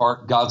that's in your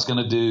heart, God's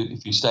going to do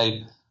if you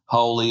stay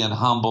holy and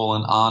humble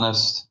and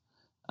honest,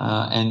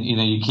 and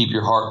you keep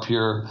your heart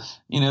pure.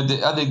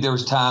 I think there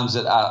was times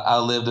that I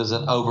lived as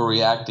an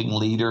overreacting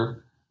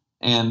leader,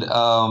 and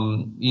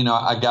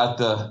I got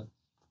the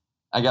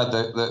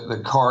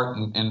cart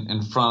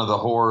in front of the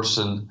horse,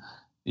 and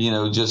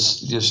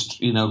just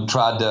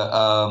tried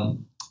to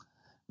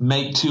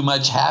make too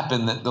much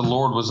happen that the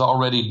Lord was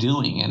already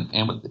doing,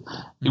 and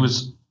He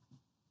was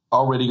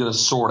already going to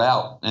sort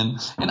out. And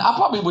I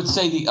probably would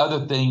say the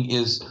other thing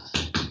is,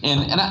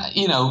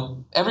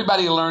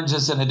 everybody learns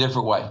this in a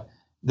different way,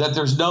 that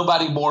there's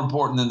nobody more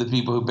important than the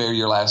people who bear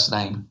your last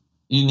name.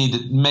 You need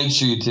to make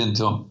sure you tend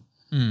to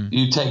them.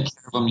 You take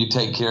care of them. You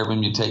take care of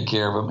them. You take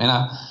care of them.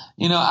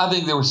 And I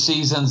think there were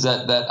seasons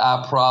that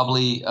I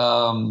probably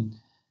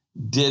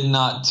did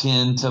not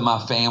tend to my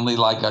family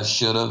like I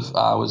should have.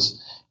 I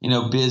was,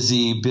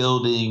 busy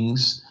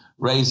buildings,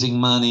 raising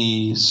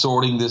money,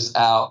 sorting this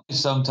out.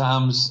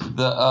 Sometimes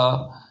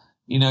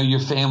your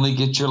family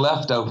gets your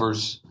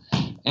leftovers,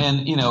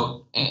 and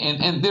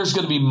and there's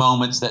going to be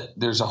moments that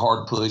there's a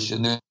hard push,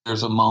 and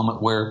there's a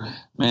moment where,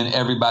 man,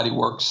 everybody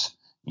works,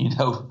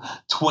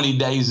 20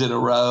 days in a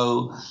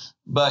row,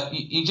 but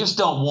you just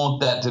don't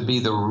want that to be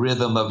the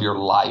rhythm of your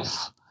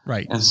life.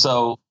 Right. And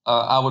so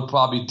I would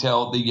probably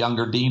tell the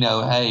younger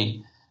Dino,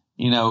 hey,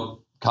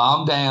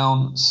 calm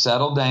down,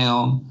 settle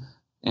down,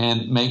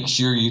 and make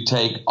sure you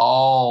take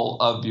all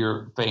of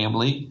your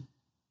family,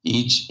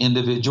 each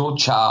individual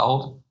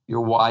child,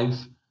 your wife,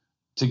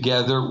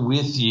 together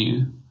with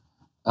you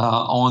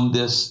on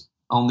this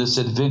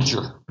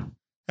adventure.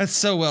 That's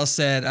so well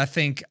said. I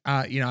think,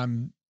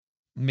 I'm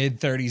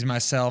mid-30s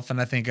myself, and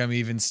I think I'm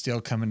even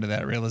still coming to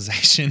that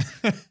realization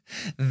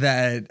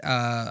that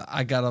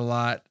I got a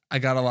lot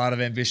of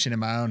ambition in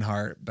my own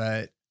heart,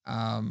 but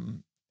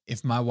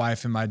if my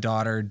wife and my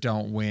daughter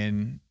don't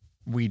win,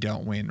 we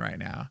don't win right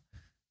now.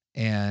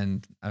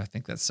 And I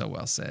think that's so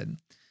well said.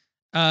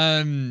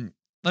 Let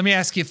me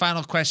ask you a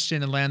final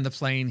question and land the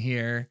plane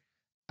here.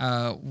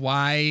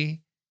 Why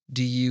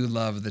do you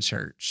love the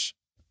church?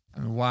 I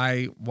mean,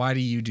 why do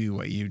you do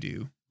what you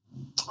do?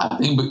 I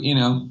think,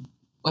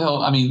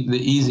 the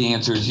easy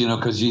answer is,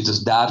 because Jesus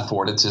died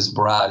for it. It's His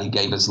bride. He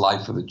gave His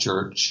life for the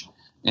church.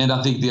 And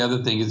I think the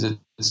other thing is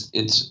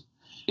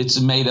it's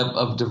made up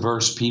of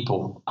diverse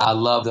people.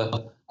 I'm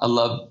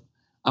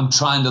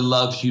trying to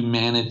love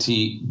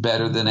humanity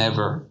better than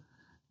ever.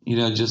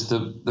 Just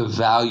the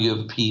value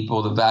of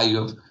people, the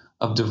value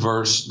of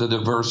the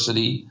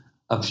diversity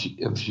of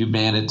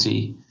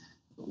humanity,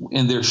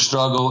 in their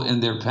struggle,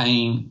 in their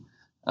pain,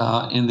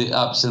 in the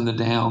ups and the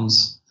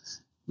downs.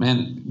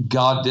 Man,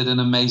 God did an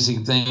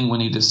amazing thing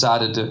when He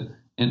decided to,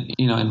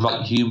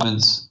 invite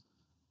humans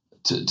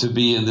to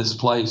be in this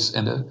place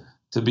and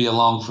to be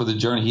along for the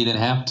journey. He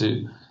didn't have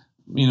to,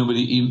 but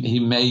He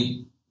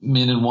made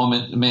man and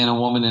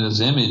woman in His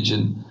image,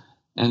 and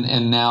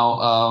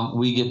now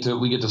we get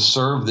to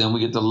serve them, we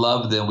get to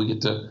love them, we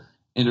get to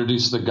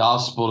introduce the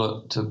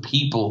gospel to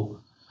people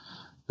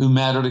who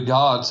matter to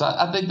God. So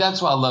I think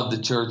that's why I love the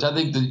church. I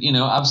think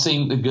that I've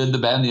seen the good, the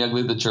bad, and the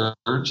ugly of the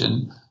church,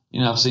 and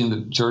I've seen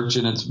the church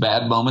in its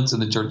bad moments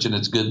and the church in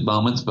its good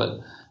moments. But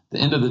at the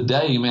end of the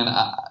day, man,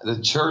 the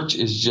church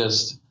is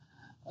just,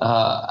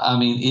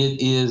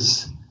 it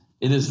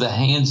is the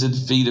hands and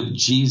feet of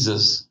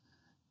Jesus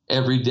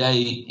every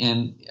day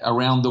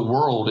around the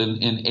world,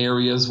 in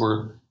areas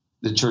where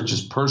the church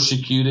is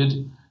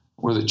persecuted,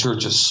 where the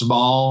church is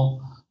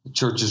small, the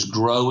church is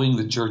growing,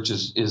 the church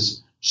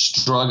is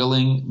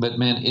struggling. But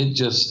man, it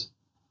just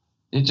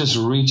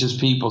reaches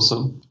people.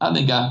 So I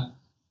think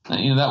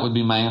that would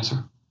be my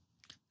answer.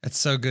 That's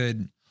so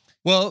good.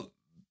 Well,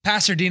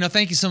 Pastor Dino,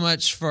 thank you so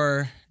much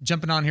for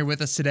jumping on here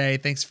with us today.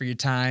 Thanks for your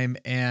time.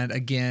 And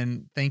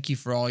again, thank you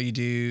for all you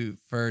do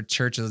for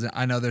churches.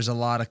 I know there's a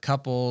lot of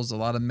couples, a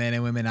lot of men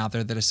and women out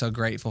there that are so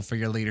grateful for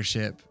your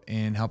leadership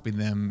in helping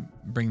them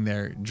bring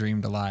their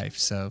dream to life.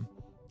 So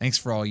thanks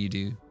for all you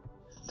do.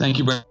 Thank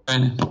you,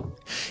 Brandon.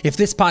 If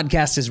this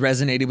podcast has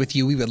resonated with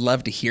you, we would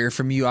love to hear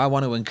from you. I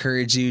want to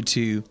encourage you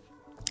to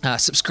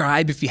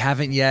subscribe if you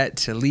haven't yet,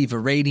 to leave a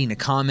rating, a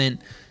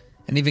comment,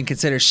 and even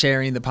consider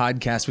sharing the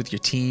podcast with your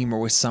team or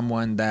with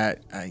someone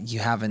that you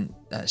haven't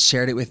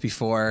shared it with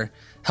before.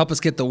 Help us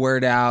get the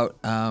word out.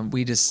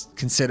 We just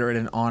consider it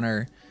an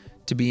honor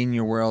to be in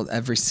your world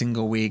every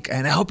single week.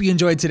 And I hope you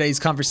enjoyed today's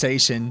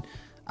conversation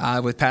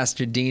with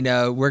Pastor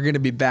Dino. We're going to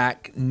be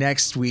back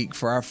next week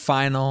for our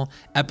final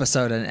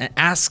episode, and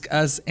Ask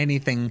Us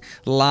Anything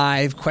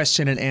live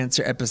question and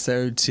answer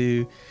episode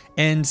to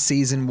end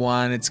season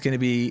 1. It's going to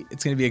be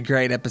a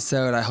great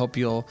episode. I hope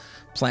you'll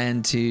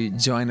plan to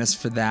join us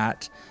for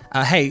that.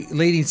 Hey,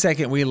 Leading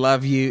Second, we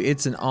love you.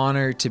 It's an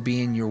honor to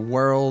be in your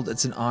world.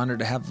 It's an honor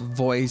to have a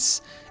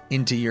voice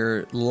into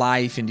your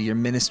life, into your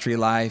ministry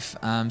life.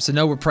 So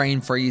know we're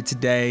praying for you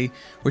today.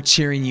 We're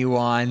cheering you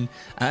on.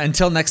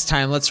 Until next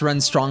time, let's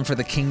run strong for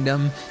the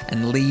kingdom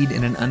and lead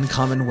in an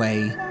uncommon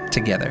way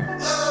together.